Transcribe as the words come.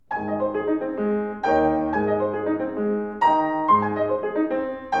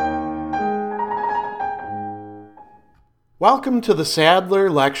Welcome to the Sadler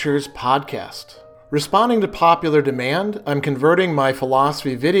Lectures podcast. Responding to popular demand, I'm converting my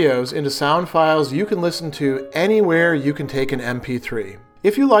philosophy videos into sound files you can listen to anywhere you can take an MP3.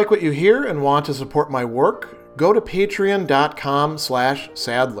 If you like what you hear and want to support my work, go to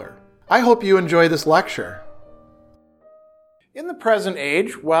patreon.com/Sadler. I hope you enjoy this lecture. In the present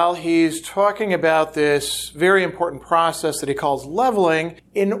age, while he's talking about this very important process that he calls leveling,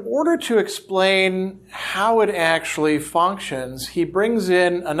 in order to explain how it actually functions, he brings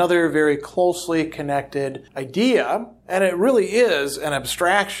in another very closely connected idea, and it really is an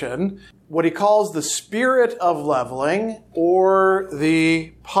abstraction, what he calls the spirit of leveling, or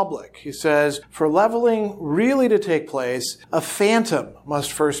the public. He says, for leveling really to take place, a phantom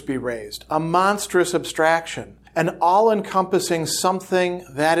must first be raised, a monstrous abstraction, an all-encompassing something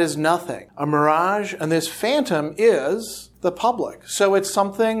that is nothing, a mirage, and this phantom is the public. So it's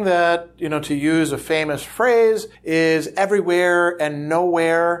something that, to use a famous phrase, is everywhere and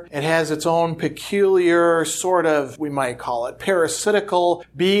nowhere. It has its own peculiar sort of, we might call it, parasitical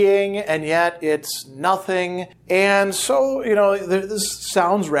being, and yet it's nothing. And so, this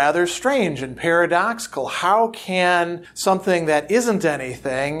sounds rather strange and paradoxical. How can something that isn't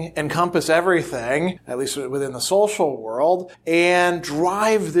anything encompass everything, at least within the social world, and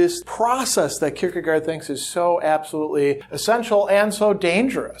drive this process that Kierkegaard thinks is so absolutely essential and so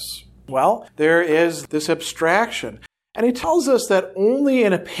dangerous? Well, there is this abstraction. And he tells us that only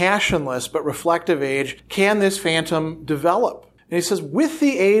in a passionless but reflective age can this phantom develop. And he says, with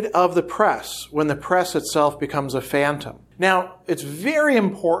the aid of the press, when the press itself becomes a phantom. Now, it's very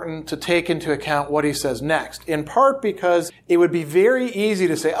important to take into account what he says next, in part because it would be very easy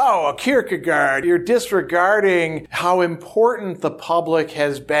to say, oh, Kierkegaard, you're disregarding how important the public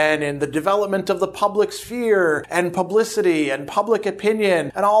has been in the development of the public sphere and publicity and public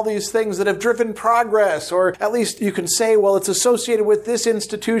opinion and all these things that have driven progress, or at least you can say, well, it's associated with this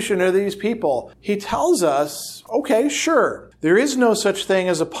institution or these people. He tells us, okay, sure, there is no such thing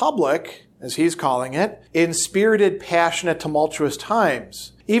as a public, as he's calling it, in spirited, passionate, tumultuous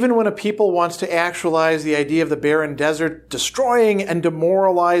times. Even when a people wants to actualize the idea of the barren desert, destroying and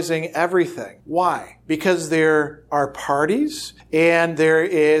demoralizing everything. Why? Because there are parties and there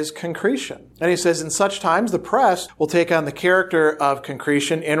is concretion. And he says in such times, the press will take on the character of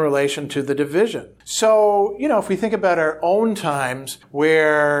concretion in relation to the division. So, if we think about our own times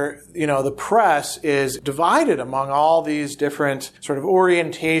where, the press is divided among all these different sort of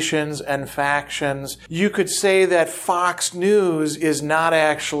orientations and factions, you could say that Fox News is not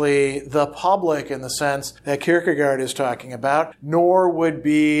actually the public in the sense that Kierkegaard is talking about, nor would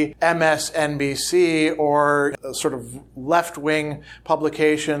be MSNBC or a sort of left-wing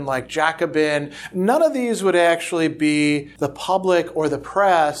publication like Jacobin. None of these would actually be the public or the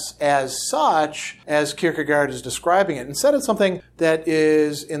press as such as Kierkegaard is describing it. Instead, it's something that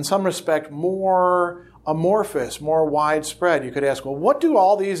is, in some respect, more amorphous, more widespread. You could ask, well, what do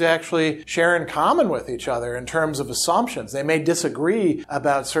all these actually share in common with each other in terms of assumptions? They may disagree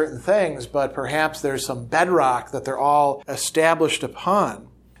about certain things, but perhaps there's some bedrock that they're all established upon.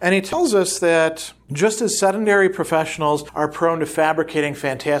 And he tells us that just as sedentary professionals are prone to fabricating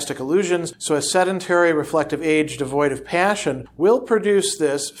fantastic illusions, so a sedentary reflective age devoid of passion will produce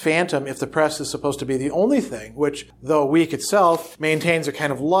this phantom if the press is supposed to be the only thing, which, though weak itself, maintains a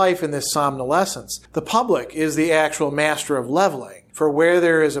kind of life in this somnolescence. The public is the actual master of leveling. For where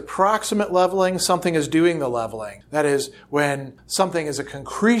there is approximate leveling, something is doing the leveling. That is, when something is a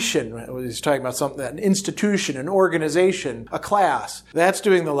concretion, he's talking about something, an institution, an organization, a class, that's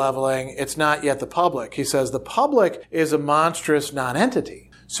doing the leveling. It's not yet the public. He says the public is a monstrous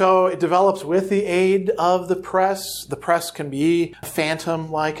non-entity. So it develops with the aid of the press. The press can be a phantom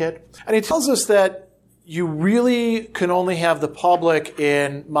like it. And he tells us that you really can only have the public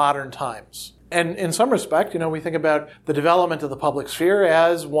in modern times. And in some respect, we think about the development of the public sphere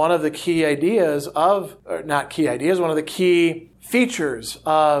as one of the key ideas one of the key features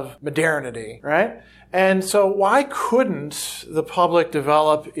of modernity, right? And so why couldn't the public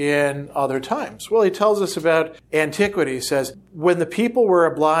develop in other times? Well, he tells us about antiquity. He says, when the people were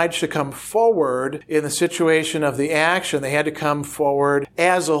obliged to come forward in the situation of the action, they had to come forward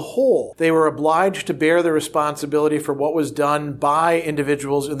as a whole. They were obliged to bear the responsibility for what was done by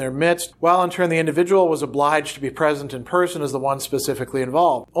individuals in their midst, while in turn the individual was obliged to be present in person as the one specifically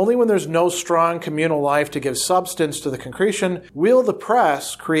involved. Only when there's no strong communal life to give substance to the concretion will the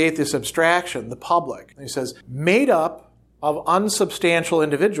press create this abstraction, the public. And he says, made up of unsubstantial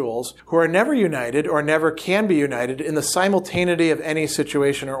individuals who are never united or never can be united in the simultaneity of any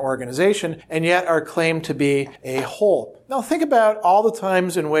situation or organization, and yet are claimed to be a whole. Now think about all the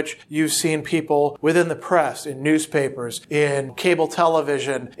times in which you've seen people within the press, in newspapers, in cable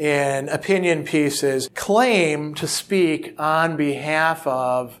television, in opinion pieces, claim to speak on behalf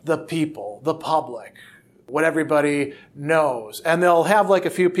of the people, the public, what everybody knows. And they'll have like a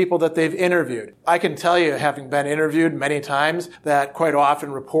few people that they've interviewed. I can tell you, having been interviewed many times, that quite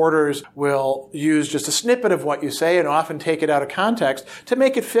often reporters will use just a snippet of what you say and often take it out of context to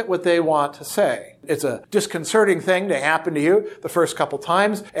make it fit what they want to say. It's a disconcerting thing to happen to you the first couple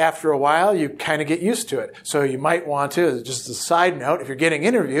times. After a while, you kind of get used to it. So you might want to, just as a side note, if you're getting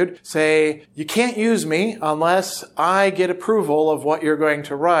interviewed, say, you can't use me unless I get approval of what you're going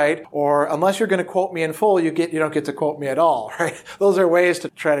to write, or unless you're going to quote me in full, you don't get to quote me at all, right? Those are ways to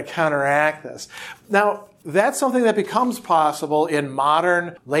try to counteract this. Now, that's something that becomes possible in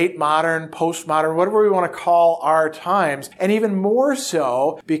modern, late modern, postmodern, whatever we want to call our times, and even more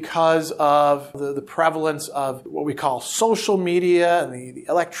so because of the prevalence of what we call social media and the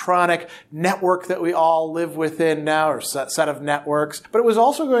electronic network that we all live within now, or set of networks. But it was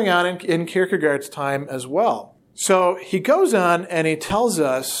also going on in Kierkegaard's time as well. So he goes on and he tells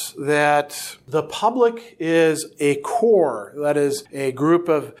us that the public is a core, that is a group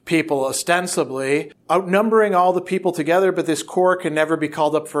of people ostensibly outnumbering all the people together, but this core can never be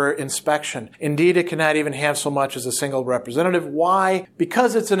called up for inspection. Indeed, it cannot even have so much as a single representative. Why?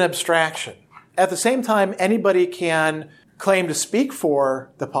 Because it's an abstraction. At the same time, anybody can claim to speak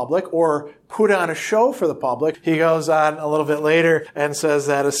for the public or put on a show for the public. He goes on a little bit later and says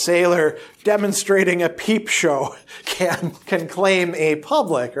that a sailor demonstrating a peep show can claim a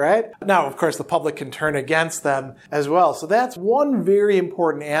public, right? Now, of course, the public can turn against them as well. So that's one very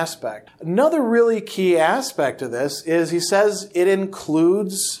important aspect. Another really key aspect of this is he says it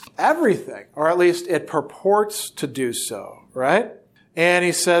includes everything, or at least it purports to do so, right? And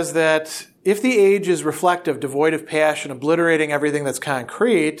he says that if the age is reflective, devoid of passion, obliterating everything that's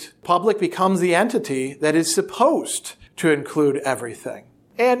concrete, public becomes the entity that is supposed to include everything.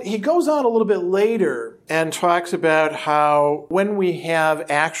 And he goes on a little bit later and talks about how when we have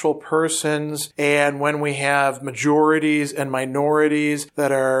actual persons and when we have majorities and minorities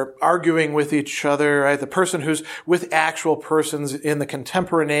that are arguing with each other, right? The person who's with actual persons in the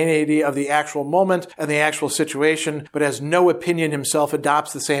contemporaneity of the actual moment and the actual situation, but has no opinion himself,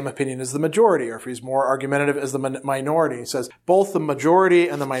 adopts the same opinion as the majority, or if he's more argumentative, as the minority. He says both the majority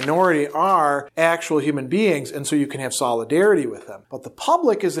and the minority are actual human beings, and so you can have solidarity with them. But the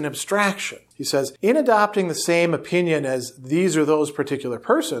public is an abstraction. He says, in adopting the same opinion as these or those particular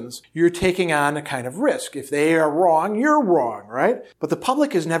persons, you're taking on a kind of risk. If they are wrong, you're wrong, right? But the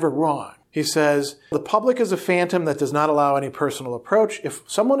public is never wrong. He says, the public is a phantom that does not allow any personal approach. If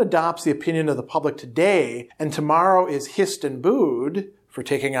someone adopts the opinion of the public today and tomorrow is hissed and booed for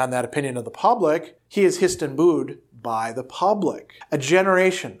taking on that opinion of the public, he is hissed and booed by the public. A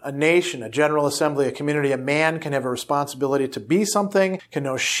generation, a nation, a general assembly, a community, a man can have a responsibility to be something, can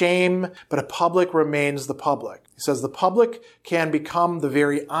know shame, but a public remains the public. He says the public can become the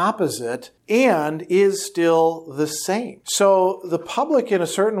very opposite and is still the same. So the public in a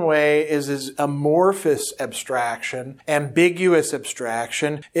certain way is this amorphous abstraction, ambiguous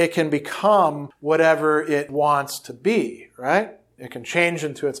abstraction. It can become whatever it wants to be, right? It can change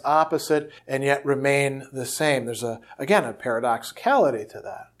into its opposite and yet remain the same. There's again, a paradoxicality to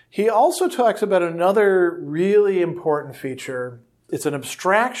that. He also talks about another really important feature. It's an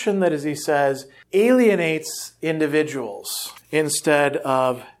abstraction that, as he says, alienates individuals instead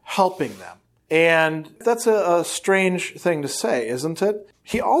of helping them. And that's a strange thing to say, isn't it?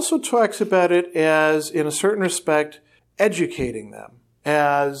 He also talks about it as, in a certain respect, educating them,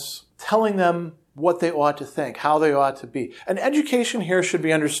 as telling them what they ought to think, how they ought to be. And education here should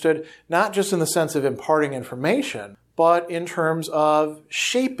be understood not just in the sense of imparting information, but in terms of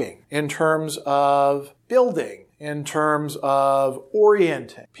shaping, in terms of building, in terms of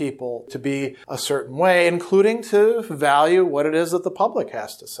orienting people to be a certain way, including to value what it is that the public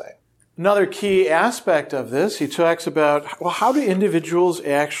has to say. Another key aspect of this, he talks about, well, how do individuals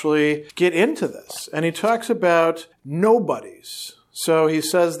actually get into this? And he talks about nobodies. So he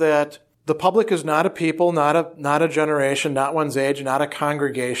says that the public is not a people, not a generation, not one's age, not a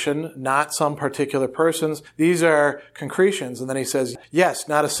congregation, not some particular persons. These are concretions. And then he says, yes,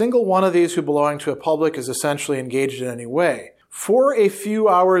 not a single one of these who belong to a public is essentially engaged in any way. For a few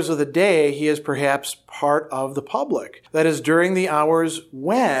hours of the day, he is perhaps part of the public. That is, during the hours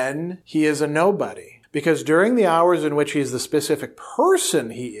when he is a nobody. Because during the hours in which he is the specific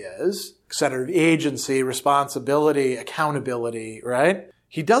person he is, center of agency, responsibility, accountability, right?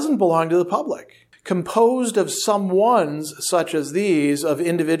 He doesn't belong to the public. Composed of some ones such as these, of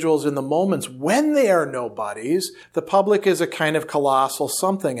individuals in the moments when they are nobodies, the public is a kind of colossal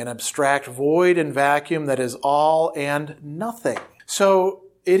something, an abstract void and vacuum that is all and nothing. So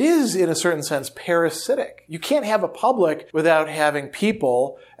it is, in a certain sense, parasitic. You can't have a public without having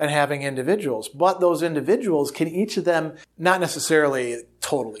people and having individuals. But those individuals can each of them not necessarily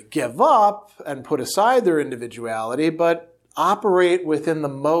totally give up and put aside their individuality, but operate within the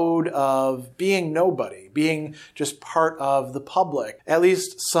mode of being nobody, being just part of the public, at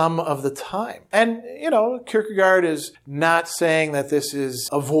least some of the time. And, Kierkegaard is not saying that this is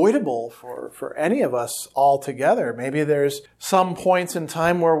avoidable for any of us altogether. Maybe there's some points in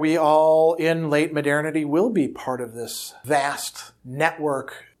time where we all in late modernity will be part of this vast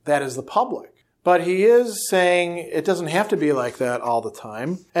network that is the public. But he is saying it doesn't have to be like that all the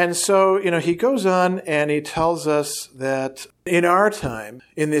time. And so, he goes on and he tells us that in our time,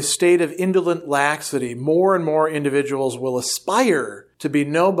 in this state of indolent laxity, more and more individuals will aspire to be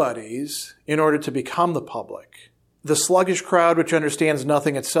nobodies in order to become the public. The sluggish crowd, which understands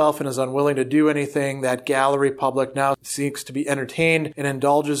nothing itself and is unwilling to do anything, that gallery public now seeks to be entertained and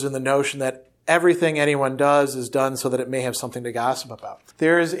indulges in the notion that everything anyone does is done so that it may have something to gossip about.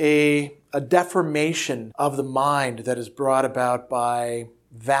 There is a deformation of the mind that is brought about by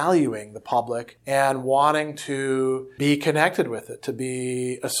valuing the public and wanting to be connected with it, to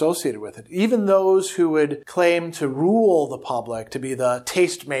be associated with it. Even those who would claim to rule the public, to be the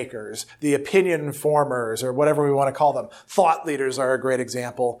tastemakers, the opinion formers, or whatever we want to call them, thought leaders are a great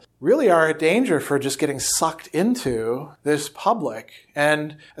example, really are at danger for just getting sucked into this public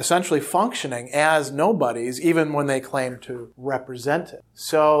and essentially functioning as nobodies, even when they claim to represent it.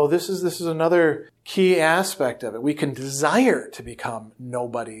 So this is another key aspect of it. We can desire to become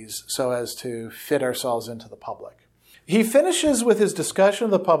nobodies so as to fit ourselves into the public. He finishes with his discussion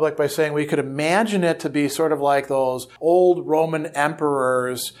of the public by saying we could imagine it to be sort of like those old Roman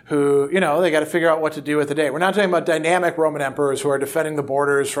emperors who, they got to figure out what to do with the day. We're not talking about dynamic Roman emperors who are defending the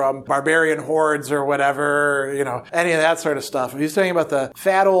borders from barbarian hordes or whatever, any of that sort of stuff. He's talking about the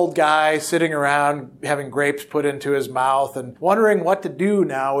fat old guy sitting around having grapes put into his mouth and wondering what to do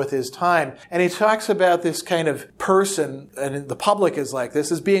now with his time. And he talks about this kind of person, and the public is like this,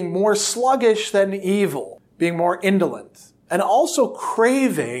 as being more sluggish than evil, being more indolent, and also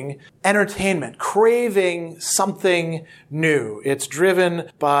craving entertainment, craving something new. It's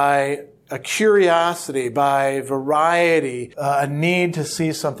driven by a curiosity, by variety, a need to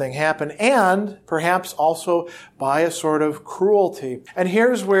see something happen, and perhaps also by a sort of cruelty. And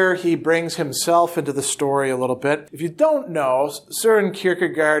here's where he brings himself into the story a little bit. If you don't know, Søren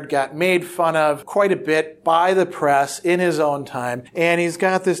Kierkegaard got made fun of quite a bit by the press in his own time, and he's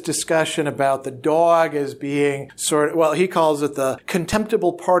got this discussion about the dog as being he calls it the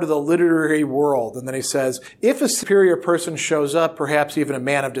contemptible part of the literary world. And then he says, if a superior person shows up, perhaps even a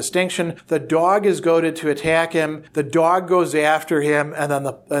man of distinction, the dog is goaded to attack him, the dog goes after him, and then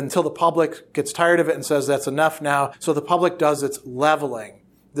until the public gets tired of it and says that's enough now, so the public does its leveling.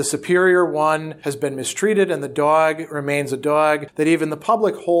 The superior one has been mistreated and the dog remains a dog that even the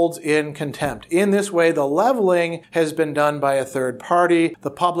public holds in contempt. In this way, the leveling has been done by a third party. The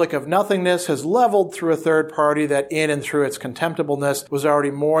public of nothingness has leveled through a third party that in and through its contemptibleness was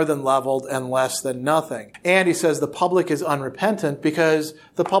already more than leveled and less than nothing. And he says the public is unrepentant because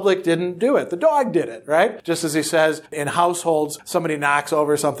the public didn't do it. The dog did it, right? Just as he says in households, somebody knocks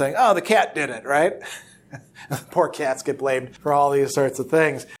over something, oh, the cat did it, right? Poor cats get blamed for all these sorts of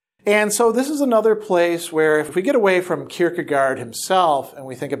things. And so this is another place where if we get away from Kierkegaard himself and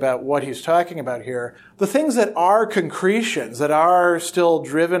we think about what he's talking about here, the things that are concretions, that are still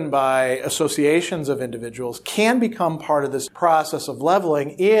driven by associations of individuals, can become part of this process of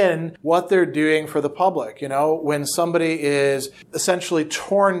leveling in what they're doing for the public. When somebody is essentially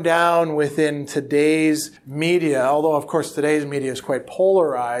torn down within today's media, although of course today's media is quite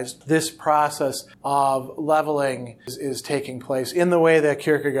polarized, this process of leveling is taking place in the way that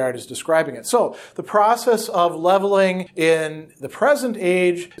Kierkegaard is describing it. So the process of leveling in the present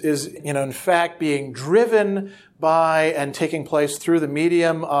age is, in fact, being driven by and taking place through the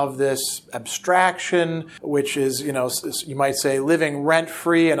medium of this abstraction, which is, you might say, living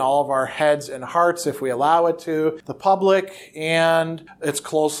rent-free in all of our heads and hearts if we allow it to, the public and its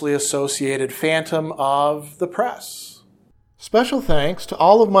closely associated phantom of the press. Special thanks to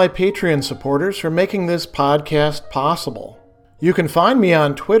all of my Patreon supporters for making this podcast possible. You can find me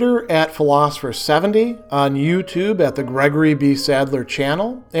on Twitter at Philosopher70, on YouTube at the Gregory B. Sadler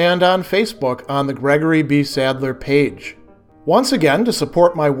channel, and on Facebook on the Gregory B. Sadler page. Once again, to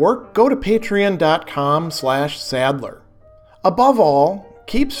support my work, go to patreon.com/Sadler. Above all,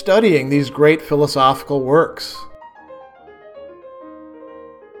 keep studying these great philosophical works.